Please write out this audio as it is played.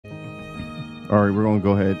All right, we're gonna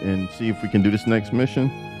go ahead and see if we can do this next mission.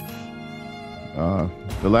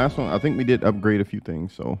 The last one, I think we did upgrade a few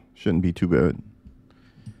things, so shouldn't be too bad.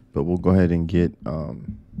 But we'll go ahead and get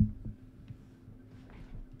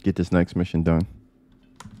this next mission done.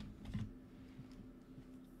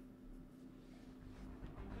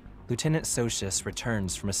 Lieutenant Socius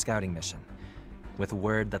returns from a scouting mission with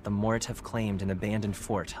word that the Mort have claimed an abandoned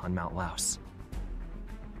fort on Mount Laus.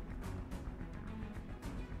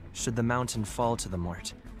 Should the mountain fall to the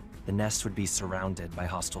Mort, the nest would be surrounded by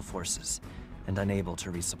hostile forces and unable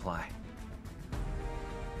to resupply.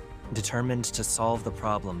 Determined to solve the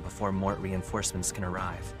problem before Mort reinforcements can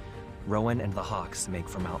arrive, Rowan and the Hawks make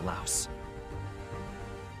for Mount Laus.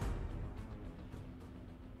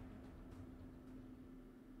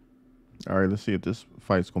 All right, let's see if this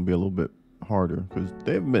fight's gonna be a little bit harder because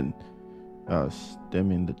they've been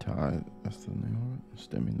stemming the tide. That's the name of it.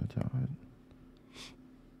 Stemming the tide.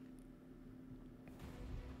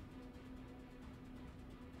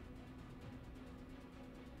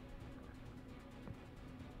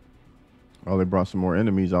 Oh, they brought some more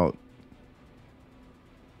enemies out.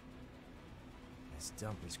 This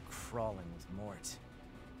dump is crawling with Mort.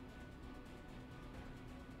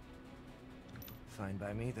 Fine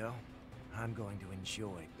by me, though. I'm going to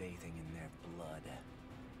enjoy bathing in their blood.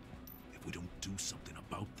 If we don't do something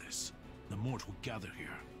about this, the Mort will gather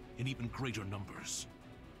here in even greater numbers.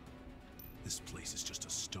 This place is just a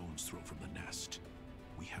stone's throw from the nest.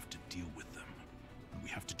 We have to deal with them, and we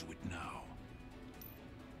have to do it now.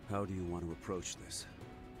 How do you want to approach this?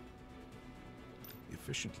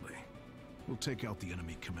 Efficiently. We'll take out the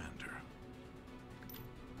enemy commander.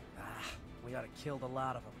 We ought to kill a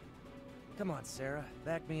lot of them. Come on, Sarah,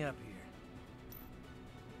 back me up here.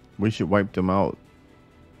 We should wipe them out.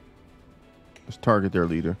 Let's target their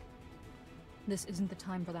leader. This isn't the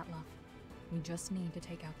time for that, love. We just need to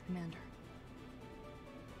take out the commander.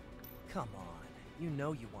 Come on, you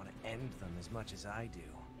know you want to end them as much as I do.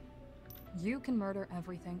 You can murder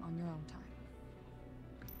everything on your own time.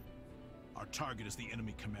 Our target is the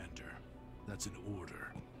enemy commander. That's in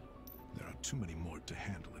order. There are too many Mort to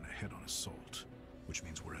handle in a head-on assault, which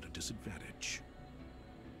means we're at a disadvantage.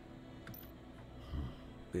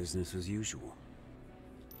 Business as usual.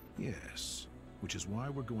 Yes, which is why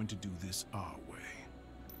we're going to do this our way.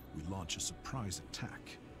 We launch a surprise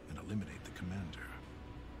attack and eliminate the commander.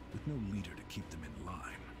 With no leader to keep them in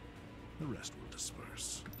line, the rest will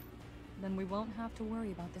disperse. Then we won't have to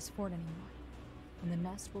worry about this fort anymore. And the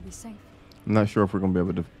nest will be safe. I'm not sure if we're going to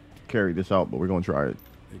be able to carry this out, but we're going to try it.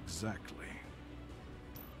 Exactly.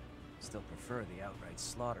 Still prefer the outright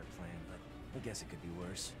slaughter plan, but I guess it could be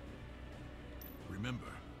worse. Remember,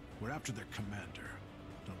 we're after their commander.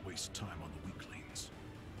 Don't waste time on the weaklings.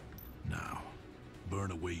 Now,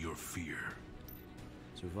 burn away your fear.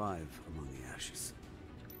 Survive among the ashes.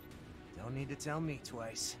 Don't need to tell me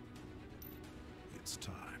twice. It's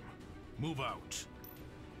time. Move out.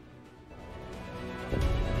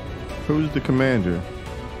 Who's the commander?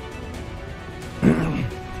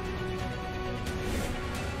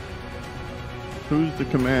 Who's the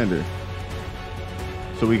commander?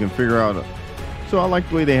 So we can figure out. So I like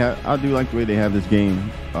the way they have. I do like the way they have this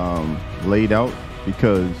game laid out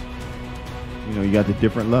because you know you got the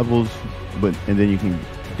different levels, and then you can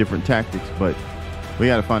different tactics. But we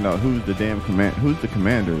got to find out who's the damn command. Who's the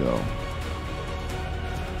commander though?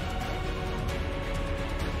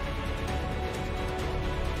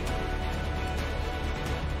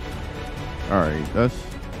 All right, let's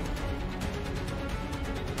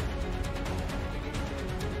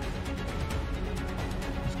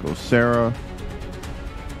go Sarah.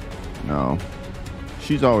 No,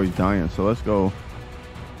 she's always dying, so let's go.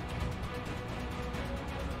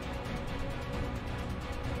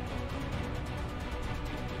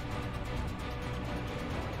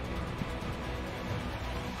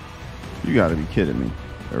 You gotta be kidding me.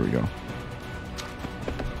 There we go.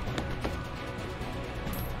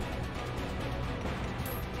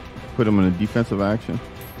 Put him in a defensive action.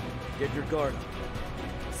 Get your guard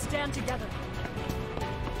up. Stand together.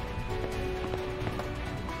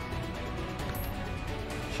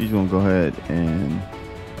 She's gonna go ahead and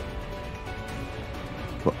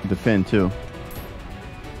defend too.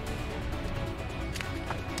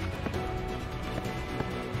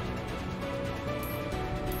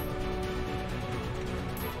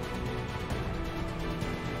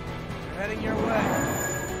 They're heading your way.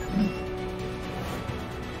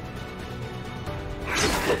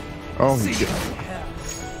 Oh, See yeah. ya.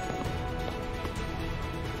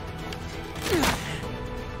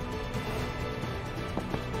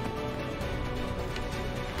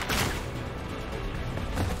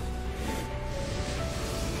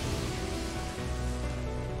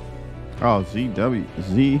 Oh, Z.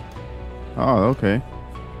 Oh, okay.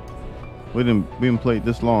 We didn't play it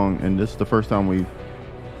this long, and this is the first time we've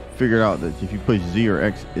figured out that if you push Z or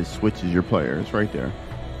X, it switches your player. It's right there.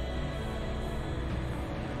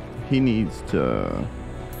 He needs to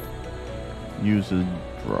use his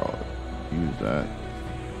draw. Use that.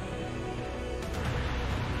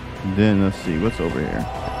 Then let's see what's over here.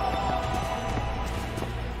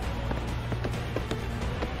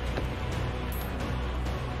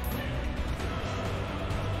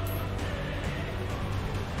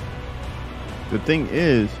 The thing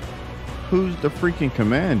is, who's the freaking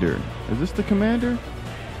commander? Is this the commander?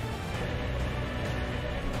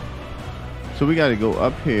 So we got to go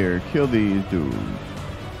up here, kill these dudes.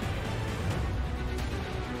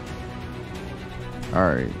 All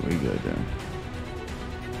right, we good then.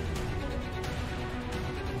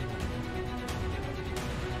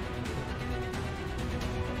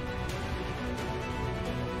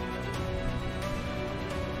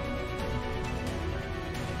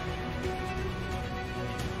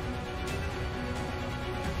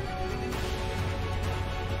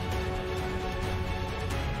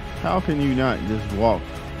 How can you not just walk,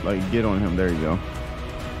 like get on him? There you go.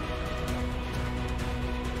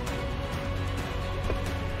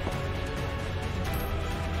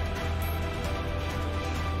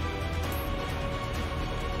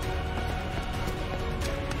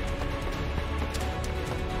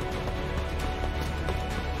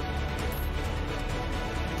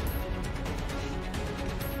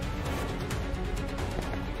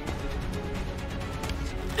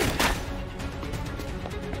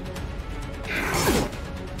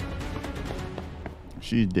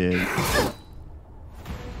 She's dead.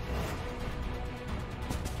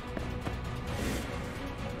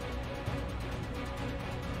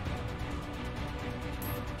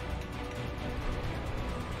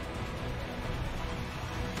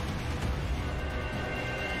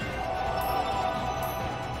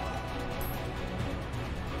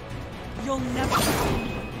 You'll never.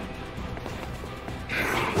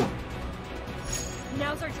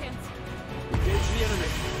 Now's our chance. Engage the enemy.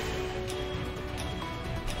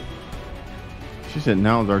 She said,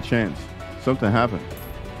 now's our chance. Something happened.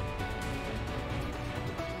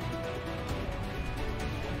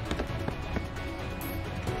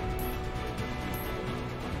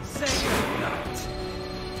 Say you're not.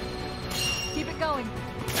 Keep it going.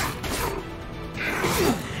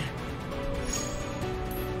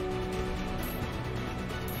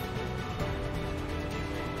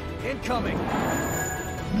 Incoming.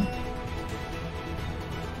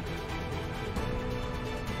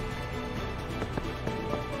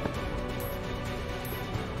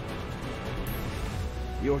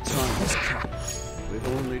 Your time has come. We've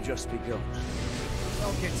only just begun.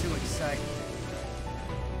 Don't get too excited.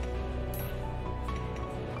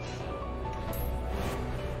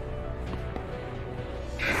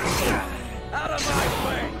 Out of my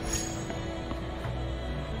way!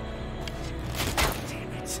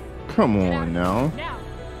 Damn it. Come on now. Now.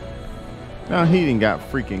 Now he done got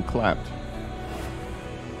freaking clapped.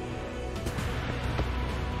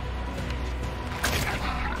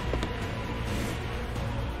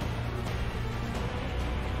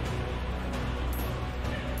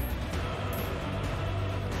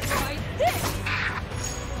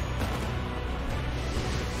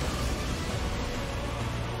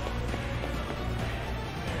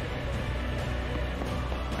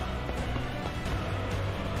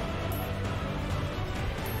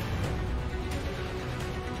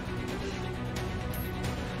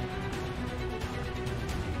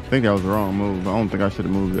 I think that was the wrong move. I don't think I should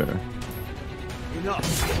have moved there. Enough!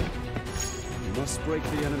 You must break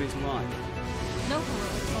the enemy's line. No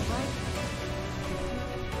heroics, all right?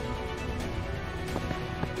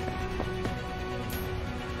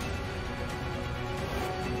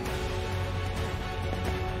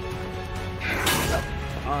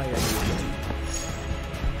 I am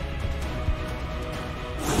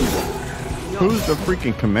Who's the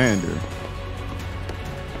freaking commander?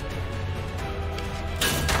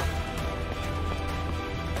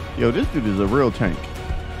 Yo, this dude is a real tank.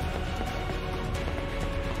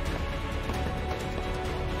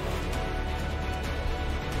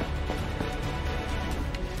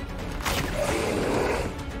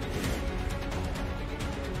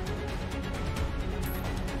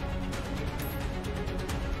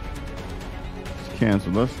 Let's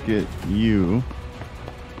cancel. Let's get you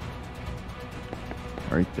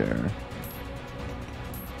right there.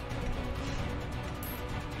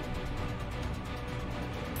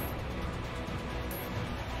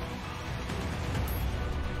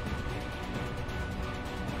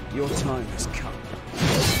 Your time has come.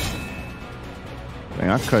 Dang,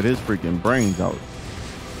 I cut his freaking brains out.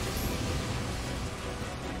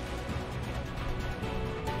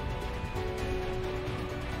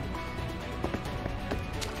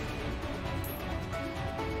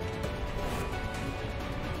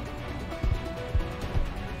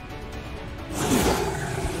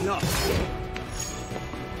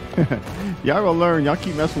 Y'all gonna learn. Y'all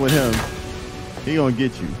keep messing with him. He gonna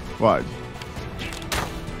get you. Watch.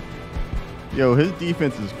 Yo, his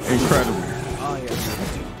defense is incredible. I am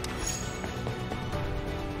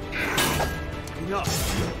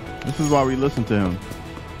enough. This is why we listen to him.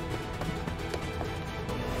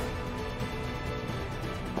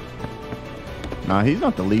 Nah, he's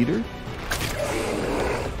not the leader.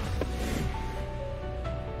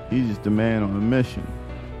 He's just the man on a mission.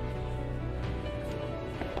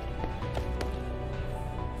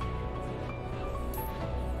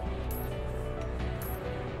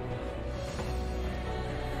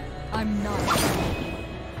 I'm not.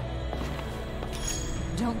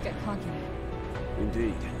 Don't get cocky.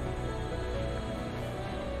 Indeed.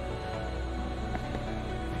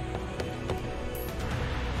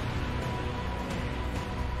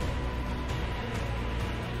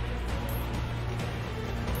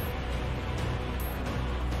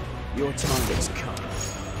 Your time has come.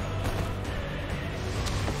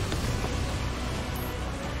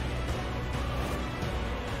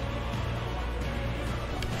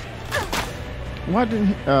 Why didn't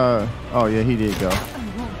he, oh yeah, he did go. I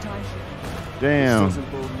won't die here. Damn. This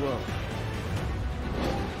doesn't bode well.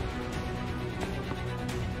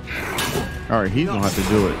 All right, he's gonna have to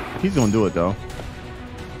do it. He's gonna do it though.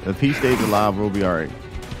 If he stays alive, we'll be all right.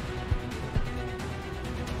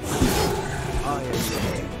 I am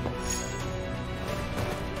ready.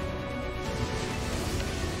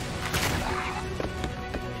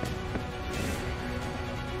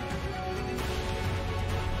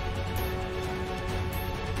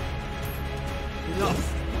 Enough.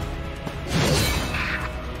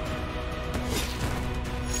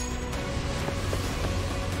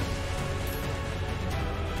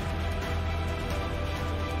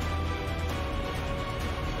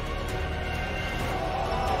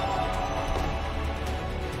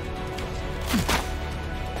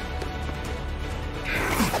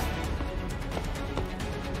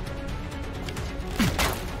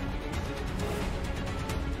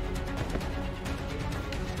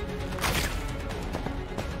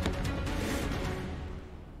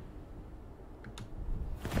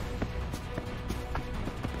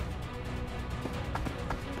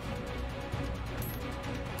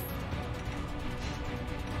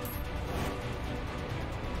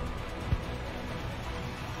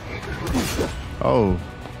 Oh.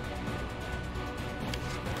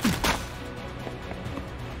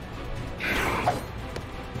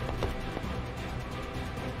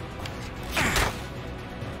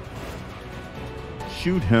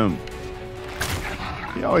 Shoot him.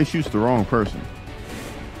 He always shoots the wrong person.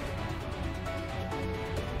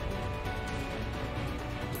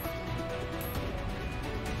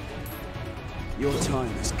 Your time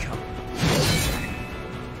has come.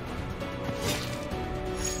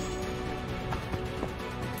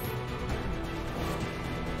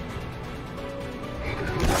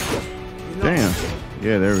 Damn.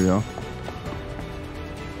 Yeah, there we go.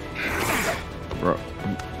 Bro,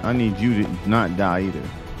 I need you to not die either.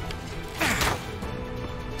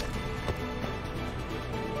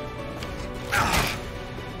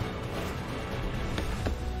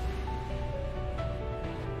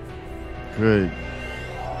 Good.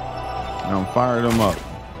 Now fire them up.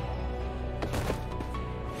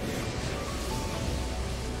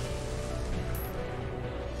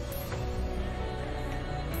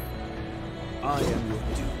 I am your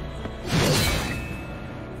doom.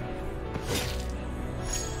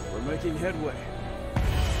 We're making headway.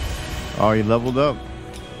 Oh, he leveled up.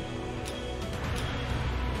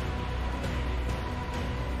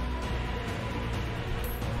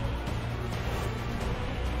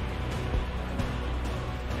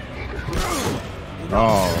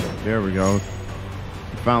 Oh, there we go.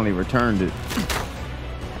 He finally returned it.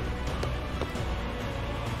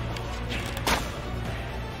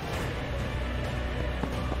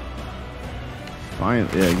 Finally,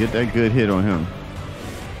 yeah, get that good hit on him.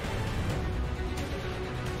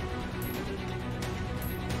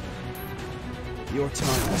 Your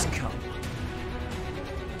time has come.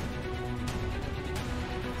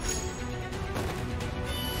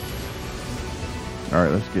 All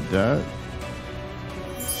right, let's get that.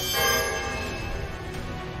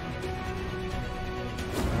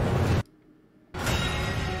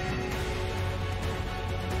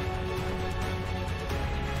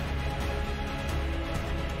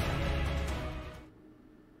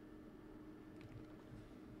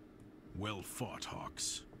 Well fought,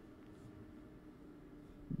 Hawks.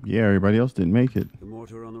 Yeah, everybody else didn't make it. The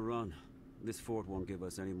Mort are on the run. This fort won't give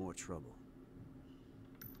us any more trouble.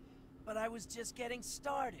 But I was just getting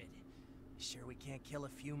started. Sure we can't kill a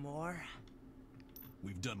few more?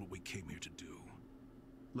 We've done what we came here to do.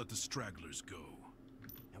 Let the stragglers go.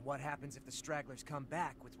 And what happens if the stragglers come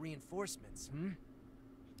back with reinforcements,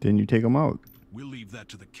 Then you take them out. We'll leave that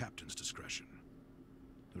to the captain's discretion.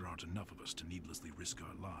 There aren't enough of us to needlessly risk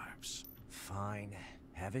our lives. Fine.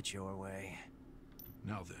 Have it your way.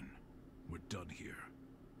 Now then, we're done here.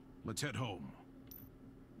 Let's head home.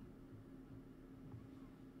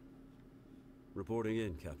 Reporting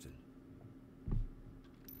in, Captain.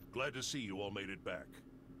 Glad to see you all made it back.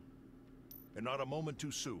 And not a moment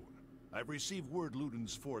too soon. I've received word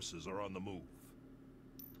Luden's forces are on the move.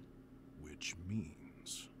 Which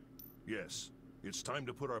means... Yes, it's time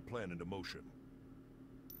to put our plan into motion.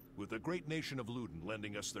 With the great nation of Luden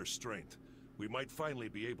lending us their strength, we might finally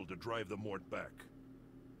be able to drive the Mort back.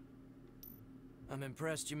 I'm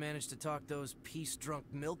impressed you managed to talk those peace-drunk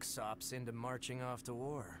milksops into marching off to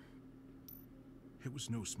war. It was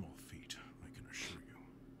no small feat, I can assure you.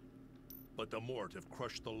 But the Mort have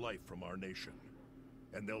crushed the life from our nation,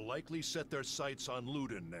 and they'll likely set their sights on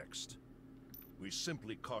Luden next. We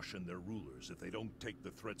simply caution their rulers if they don't take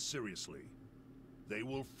the threat seriously. They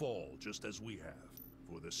will fall just as we have,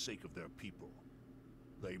 for the sake of their people.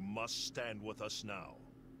 They must stand with us now.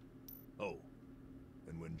 Oh,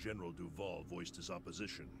 and when General Duval voiced his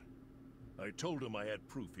opposition, I told him I had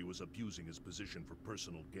proof he was abusing his position for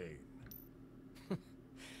personal gain.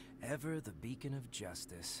 Ever the beacon of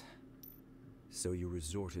justice. So you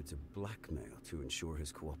resorted to blackmail to ensure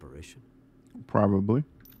his cooperation? Probably.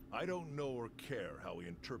 I don't know or care how he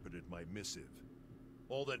interpreted my missive.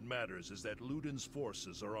 All that matters is that Luden's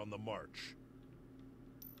forces are on the march.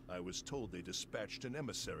 I was told they dispatched an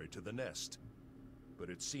emissary to the Nest, but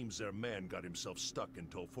it seems their man got himself stuck in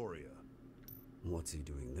Tolforia. What's he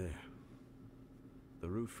doing there? The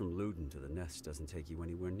route from Luden to the Nest doesn't take you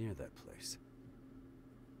anywhere near that place.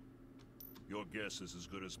 Your guess is as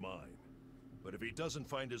good as mine. But if he doesn't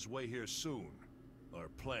find his way here soon, our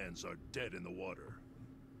plans are dead in the water.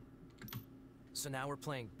 So now we're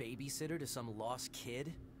playing babysitter to some lost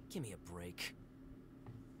kid? Give me a break.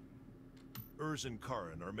 Urz and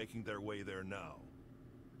Karen are making their way there now.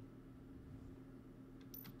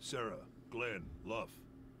 Sarah, Glenn, Luff.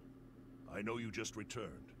 I know you just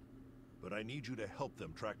returned, but I need you to help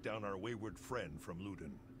them track down our wayward friend from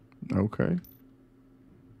Luden. Okay.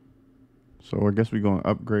 So I guess we're going to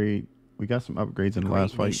upgrade. We got some upgrades in the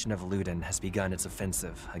last The fight. nation of Luden has begun its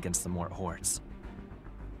offensive against the Mort hordes.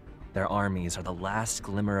 Their armies are the last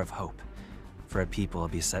glimmer of hope for a people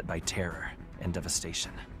beset by terror and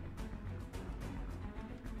devastation.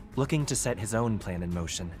 Looking to set his own plan in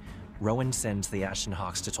motion, Rowan sends the Ashen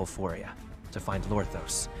Hawks to Tolforia to find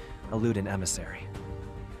Lorthos, a Luden emissary.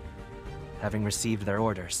 Having received their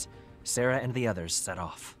orders, Sarah and the others set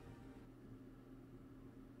off.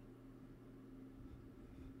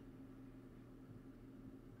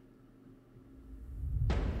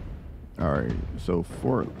 All right, so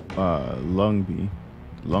Fort Lungby,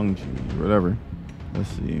 whatever. Let's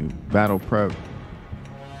see, battle prep,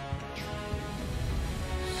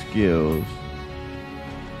 skills.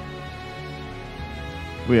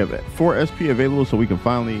 We have 4 SP available, so we can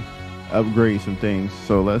finally upgrade some things.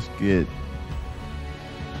 So let's get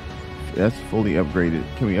that's fully upgraded.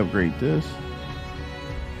 Can we upgrade this?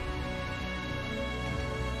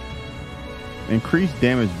 Increase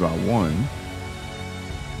damage by 1.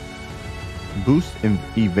 Boost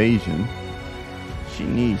evasion. She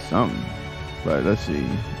needs something. But let's see.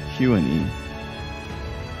 Q and E.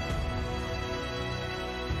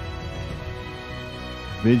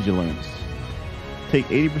 Vigilance. Take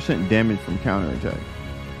 80% damage from counterattack.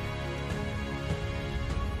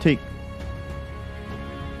 Take.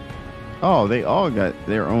 Oh, they all got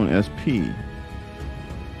their own SP.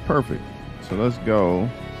 Perfect. So let's go.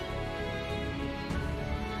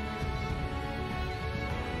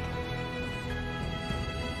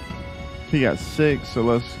 He got 6, so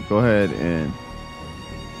let's go ahead and...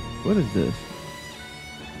 What is this?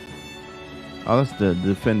 Oh, that's the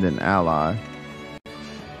defendant ally.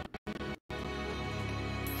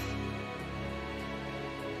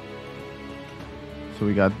 So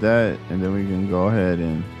we got that, and then we can go ahead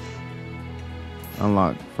and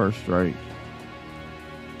unlock first strike.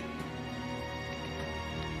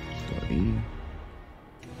 So E.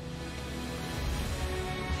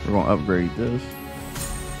 We're going to upgrade this.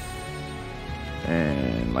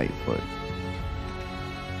 And Lightfoot.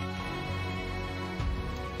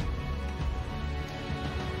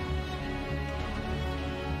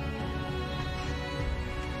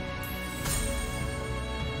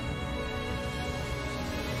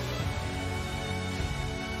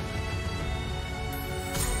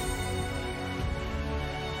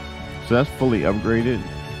 So that's fully upgraded.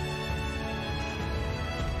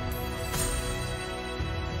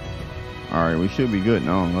 All right, we should be good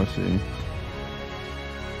now. Let's see.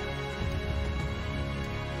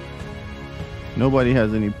 Nobody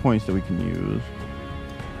has any points that we can use.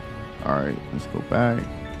 All right, let's go back.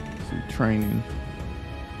 Some training.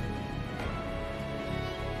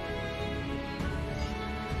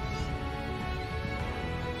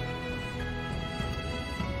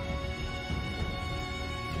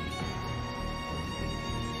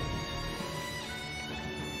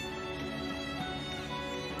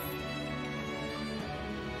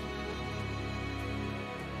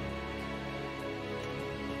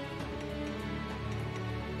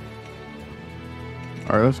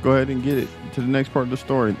 All right, let's go ahead and get it to the next part of the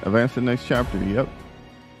story. Advance to the next chapter. Yep.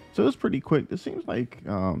 So it's pretty quick. This seems like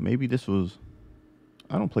maybe this was...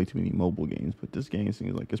 I don't play too many mobile games, but this game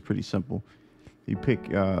seems like it's pretty simple. You pick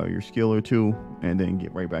your skill or two and then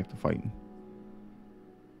get right back to fighting.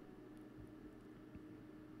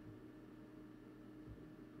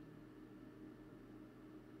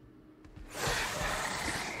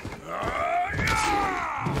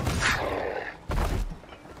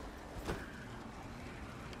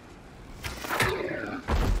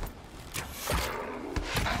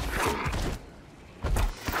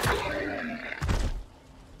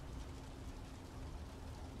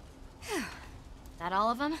 That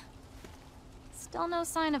all of them? Still no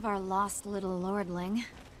sign of our lost little lordling.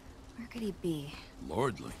 Where could he be?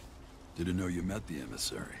 Lordling? Didn't know you met the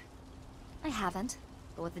emissary. I haven't.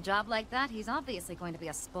 But with a job like that, he's obviously going to be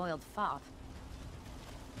a spoiled fop.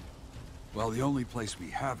 Well, the only place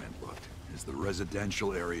we haven't looked is the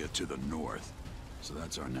residential area to the north. So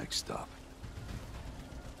that's our next stop.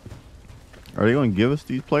 Are they going to give us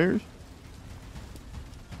these players?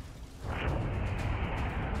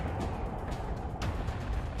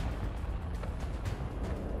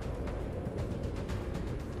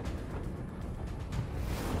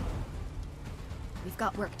 We've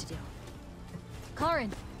got work to do.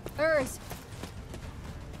 Karin! Urs!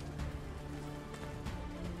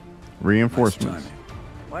 Reinforcements. Nice.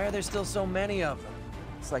 Why are there still so many of them?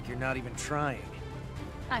 It's like you're not even trying.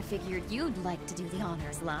 I figured you'd like to do the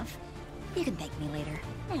honors, love. You can thank me later.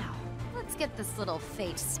 Now, let's get this little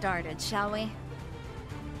fate started, shall we?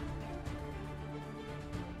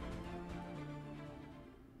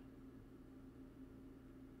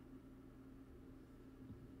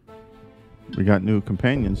 We got new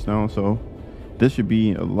companions now, so this should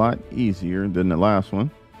be a lot easier than the last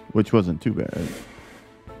one, which wasn't too bad.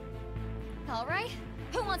 All right,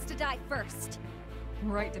 who wants to die first?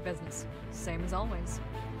 Right to business. Same as always.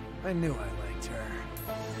 I knew I liked her.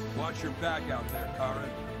 Watch your back out there, Karin.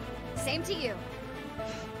 Same to you.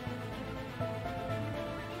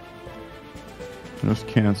 Let's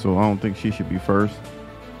cancel. I don't think she should be first.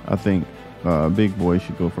 I think Big Boy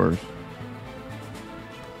should go first.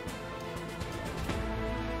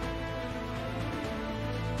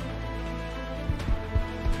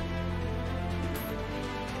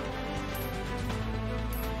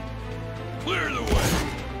 Clear the way!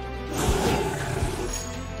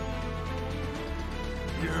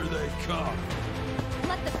 Here they come.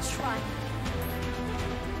 Let them try.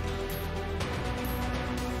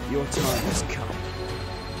 Your time has come.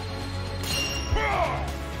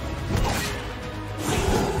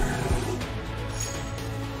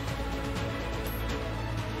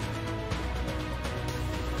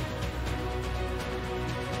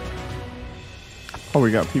 Oh, we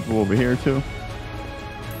got people over here too.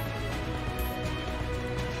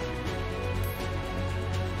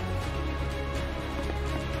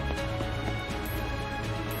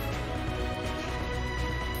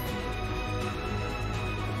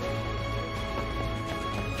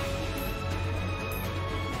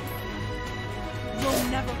 You'll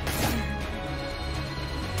never...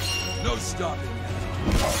 No stopping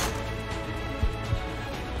now.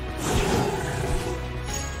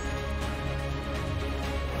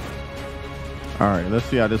 All right, let's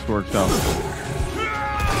see how this works out.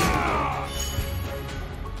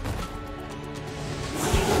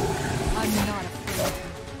 I'm not afraid.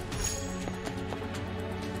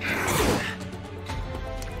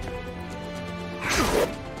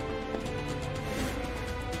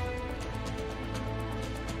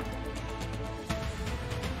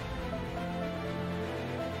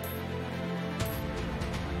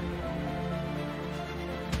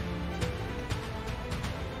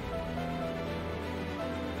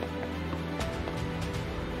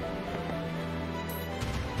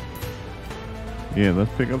 Yeah,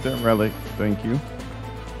 let's pick up that relic. Thank you.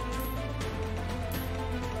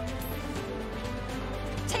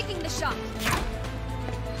 Taking the shot.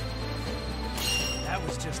 That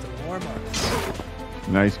was just a warm-up.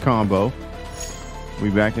 Nice combo. We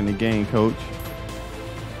back in the game, coach.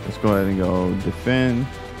 Let's go ahead and go defend.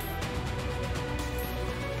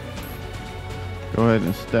 Go ahead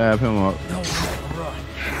and stab him up. No, run.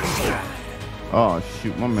 Oh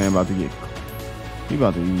shoot, my man about to get, he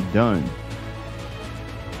about to be done.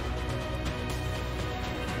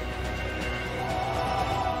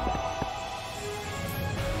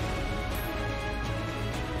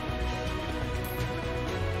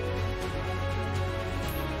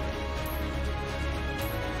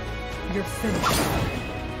 You're finished.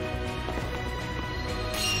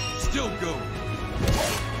 Still go.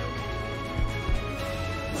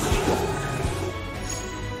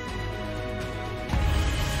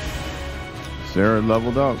 Sarah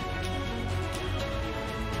leveled up.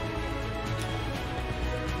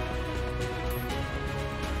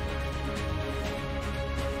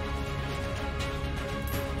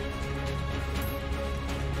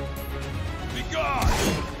 Be gone.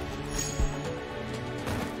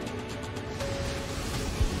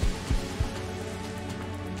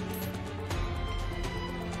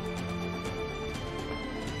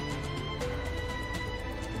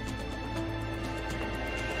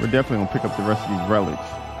 We're definitely gonna pick up the rest of these relics.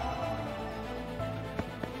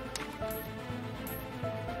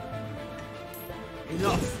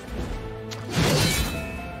 Enough.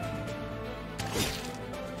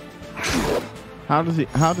 How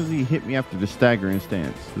does he hit me after the staggering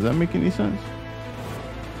stance? Does that make any sense?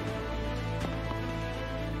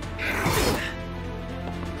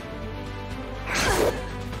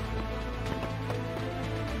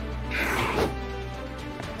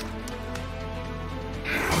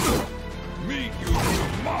 Meet you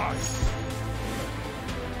demise.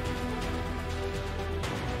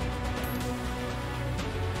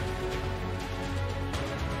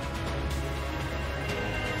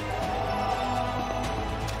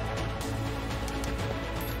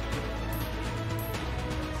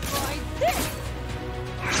 Try this!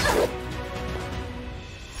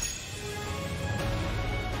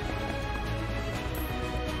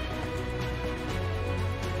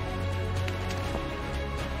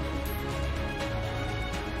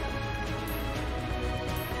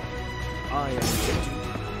 I am.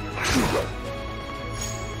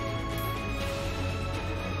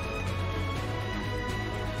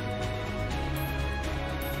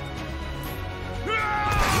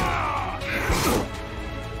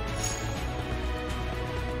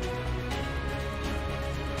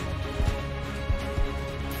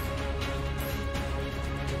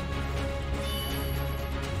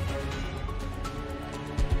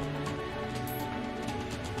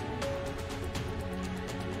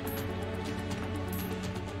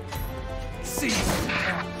 See,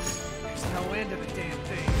 there's no end to the damn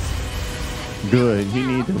things. Good. He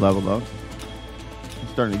needs to level up. He's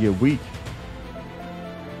starting to get weak.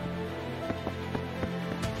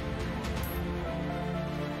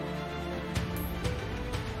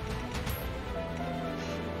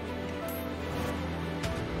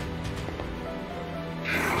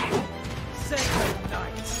 Say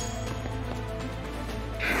goodnight.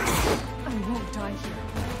 I won't die here.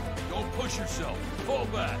 Don't push yourself. Fall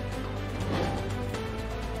back.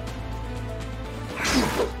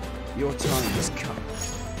 Your time has come.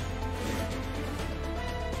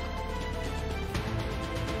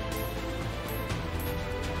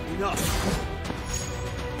 Enough.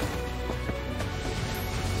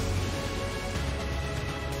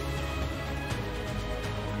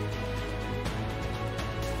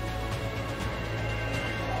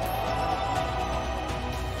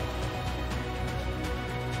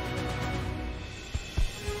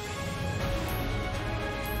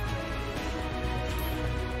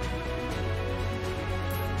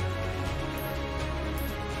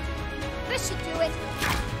 This should do it.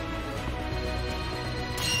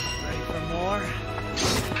 Ready for more?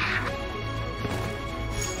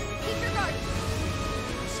 Keep your guard.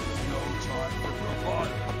 No time for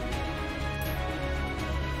bravado.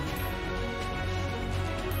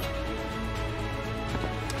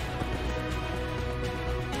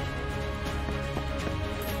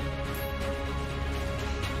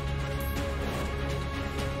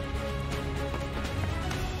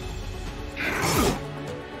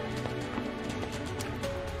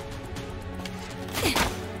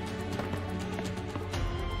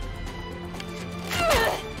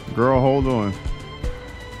 Girl, hold on.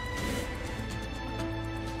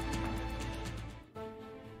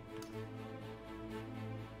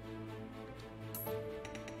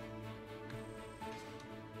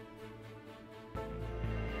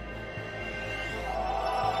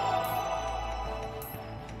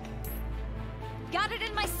 Got it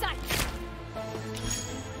in my sights.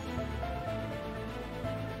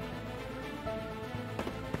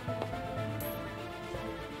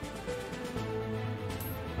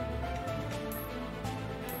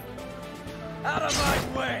 Out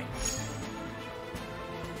of my way!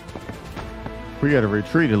 We gotta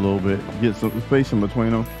retreat a little bit, get some space in between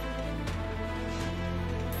them.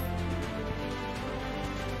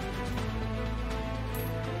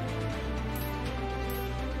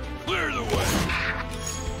 Clear the way!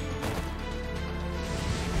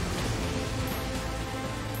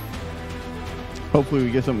 Hopefully we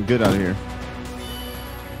get something good out of here.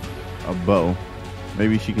 A bow.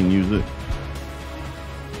 Maybe she can use it.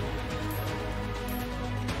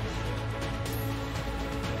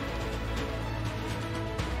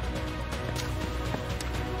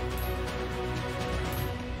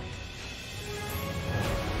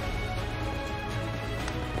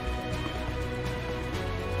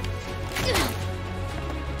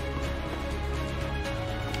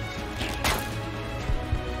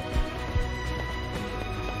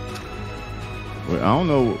 I don't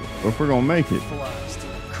know if we're gonna make it. Flies to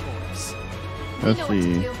the corpse. Let's know what to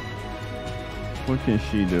see. do. What can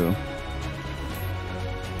she do?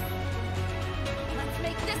 Let's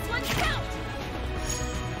make this one count.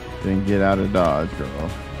 Then get out of Dodge,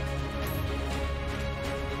 girl.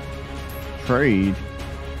 Trade.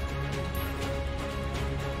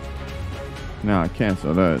 Nah,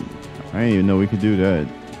 cancel that. I didn't even know we could do that.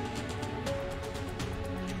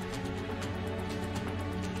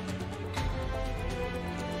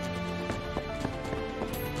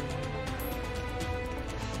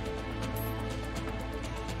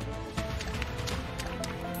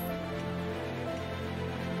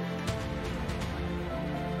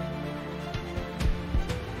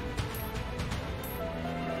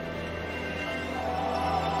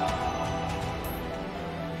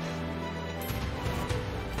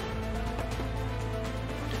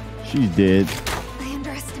 She's dead. I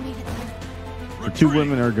underestimated them. The two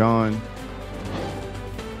women are gone.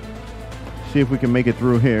 See if we can make it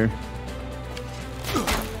through here.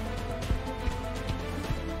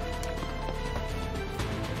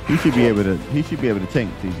 He should be able to tank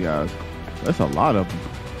these guys. That's a lot of them.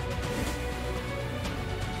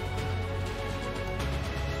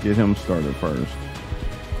 Get him started first.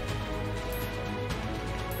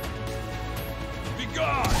 Be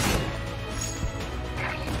gone!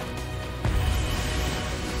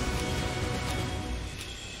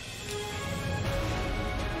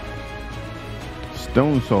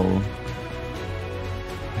 Stone Soul.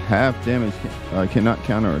 Half damage cannot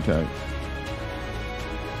counterattack.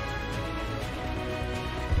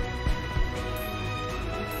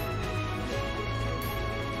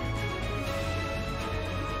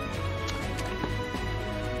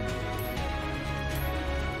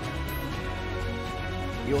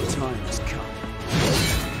 Your time has come.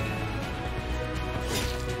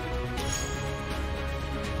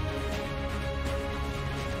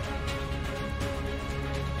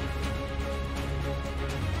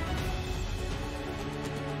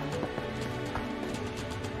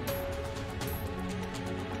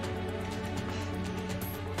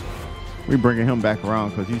 We bringing him back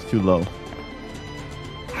around because he's too low.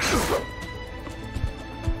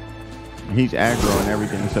 He's aggro and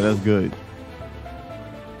everything, so that's good.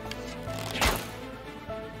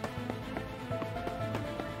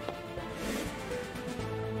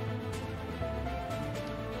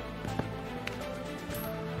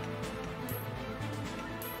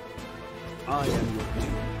 I am your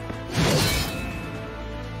doom.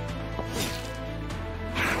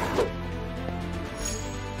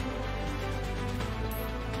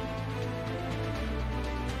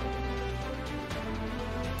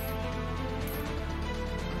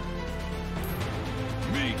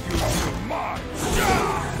 Make you mine!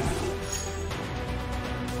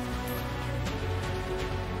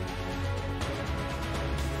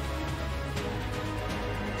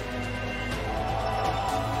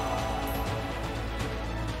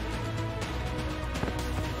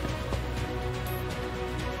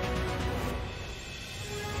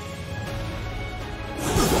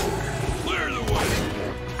 Clear the way!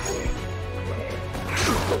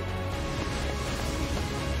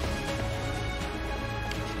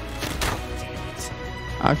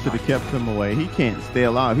 I should have kept him away. He can't stay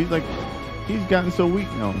alive. He's gotten so weak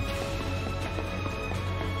now.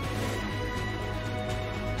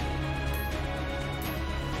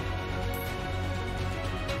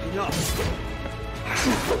 Enough.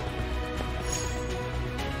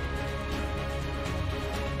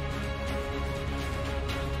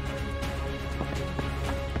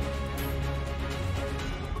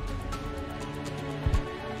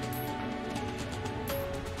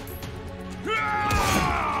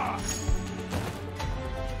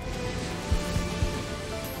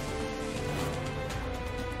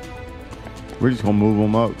 We're just gonna move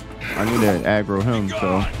him up. I need to aggro him,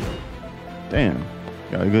 so Damn.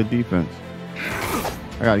 Got a good defense.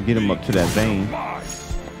 I gotta get him up to that vein.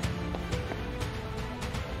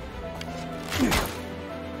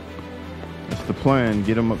 That's the plan.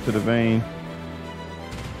 Get him up to the vein.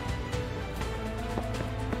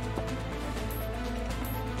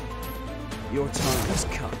 Your time has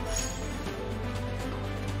come.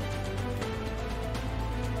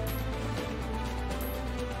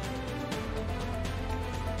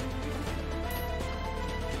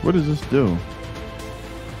 What does this do?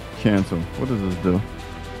 Cancel. What does this do?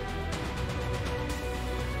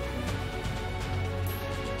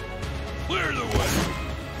 Clear the way.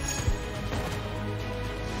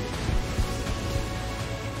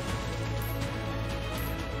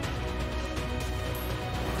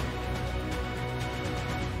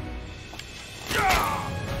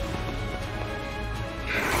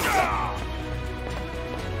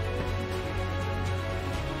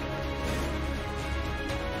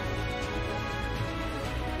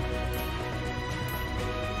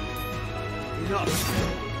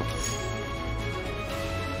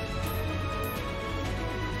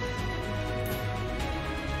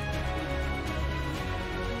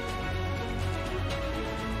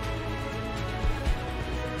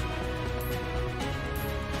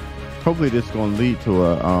 Hopefully this is going to lead to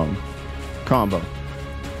a combo.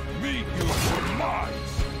 Meet your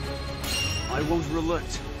demise. I won't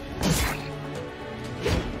relent.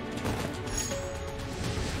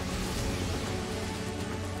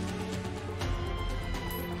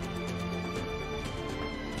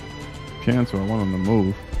 Cancel. I want him to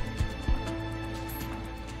move.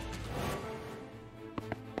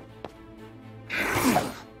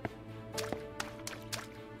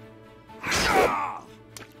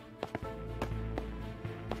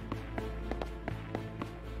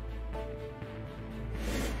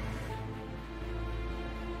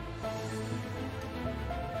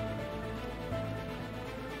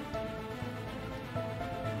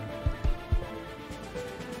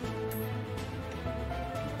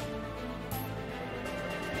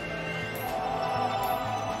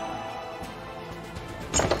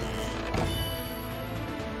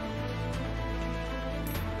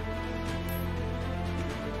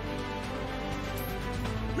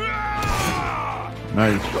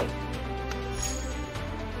 Nice.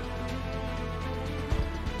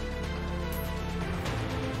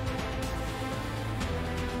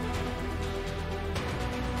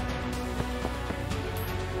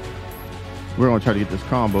 We're gonna try to get this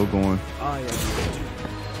combo going. I am ready.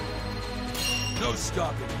 No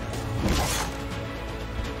stopping.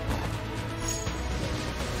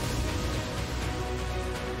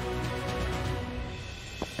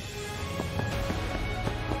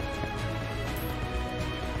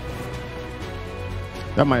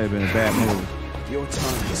 That might have been a bad move. Your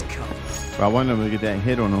time has come. But I wanted him to get that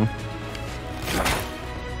hit on him.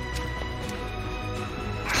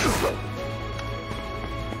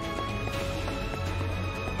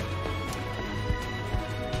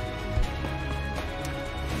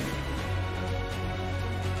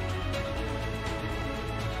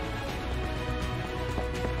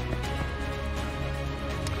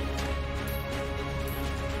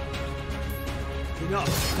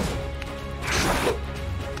 Enough.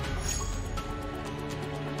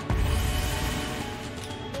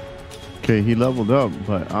 Okay, he leveled up,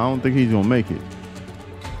 but I don't think he's gonna make it.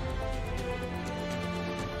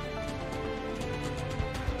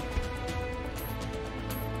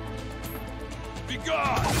 Be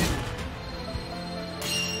gone.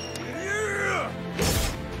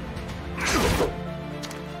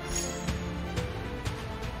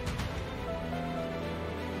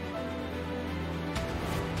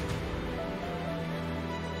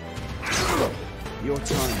 Your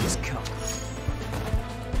time has come.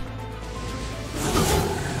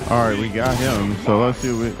 All right, we got him. So let's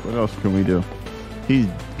see what else can we do. He's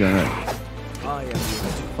gonna I am ready.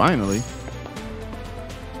 finally.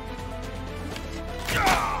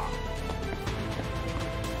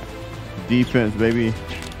 Defense, baby.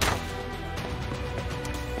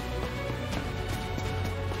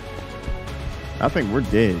 I think we're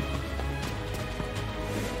dead.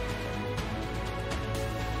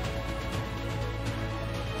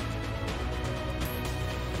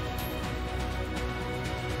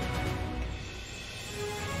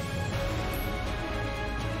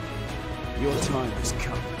 Your time has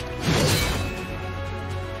come.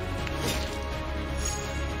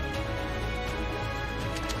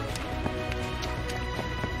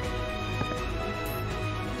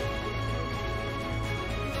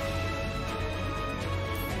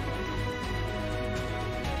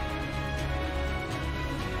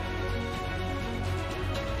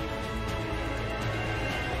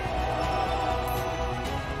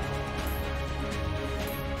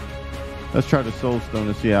 Let's try the Soul Stone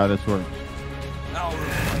to see how this works.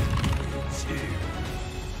 It's here.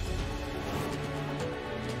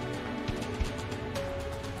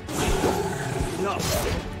 No.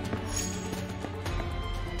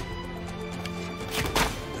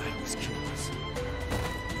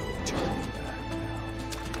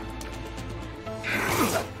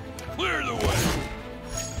 Clear the way.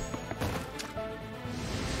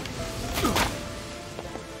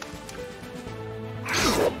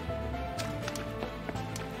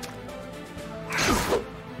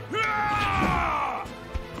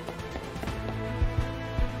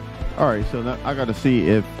 All right, so now I got to see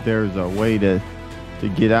if there's a way to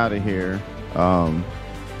get out of here.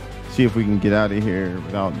 See if we can get out of here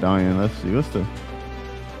without dying. Let's see.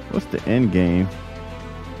 What's the end game?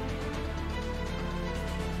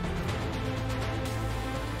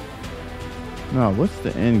 No, what's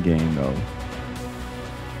the end game though?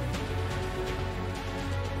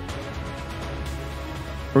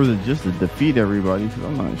 Or is it just to defeat everybody? Because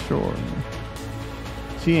I'm not sure.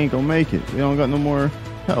 She ain't gonna make it. We don't got no more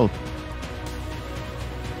health.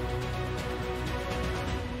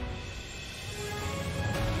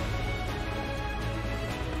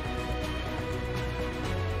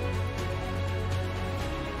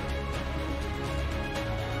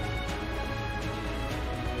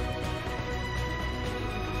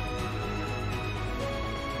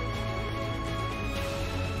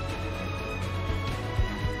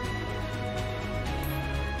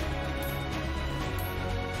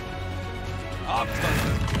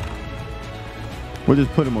 We'll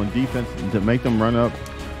just put him on defense to make them run up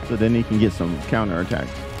so then he can get some counter attacks.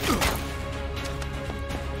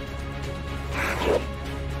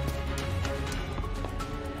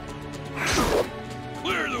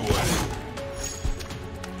 Clear the way.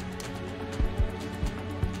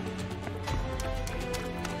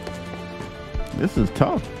 This is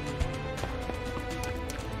tough.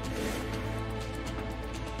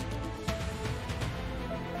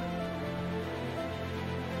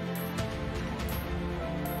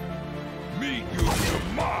 Meet you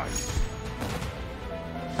demise.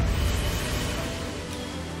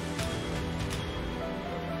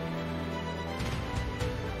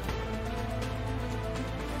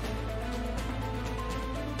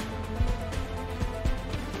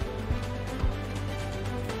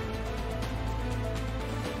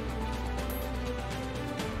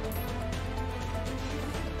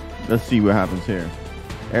 Let's see what happens here.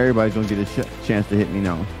 Everybody's gonna get a chance to hit me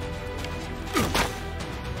now.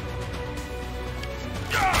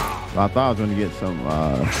 I thought I was gonna get some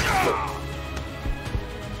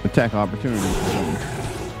attack opportunities.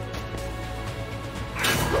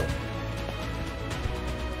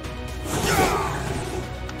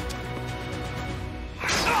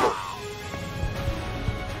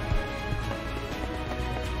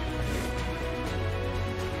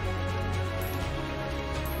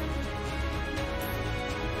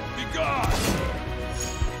 Be gone.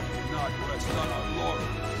 Not rest on our laurels.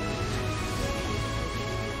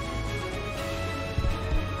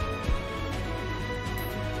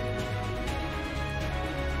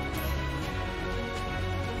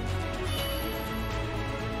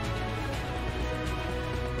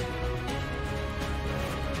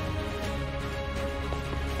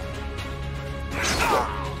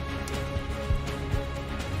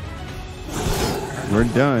 We're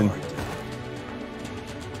done.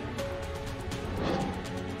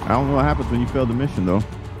 I don't know what happens when you fail the mission, though.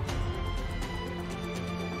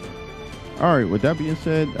 All right, with that being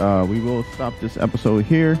said, we will stop this episode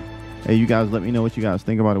here. Hey, you guys, let me know what you guys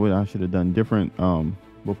think about it, what I should have done different. We'll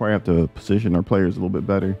probably have to position our players a little bit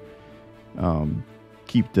better.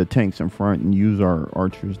 Keep the tanks in front and use our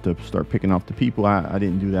archers to start picking off the people. I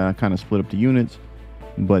didn't do that. I kind of split up the units.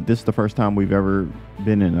 But this is the first time we've ever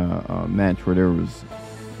been in a match where there was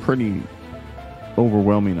pretty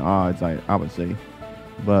overwhelming odds, I would say.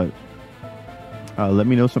 But let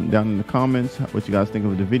me know something down in the comments, what you guys think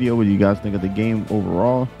of the video, what you guys think of the game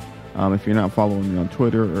overall. If you're not following me on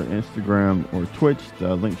Twitter or Instagram or Twitch,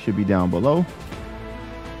 the link should be down below.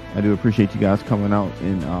 I do appreciate you guys coming out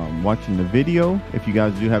and watching the video. If you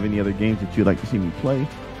guys do have any other games that you'd like to see me play,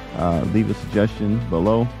 leave a suggestion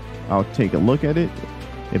below. I'll take a look at it.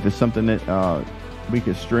 If it's something that we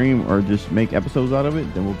could stream or just make episodes out of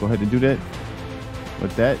it, then we'll go ahead and do that.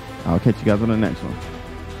 With that, I'll catch you guys on the next one.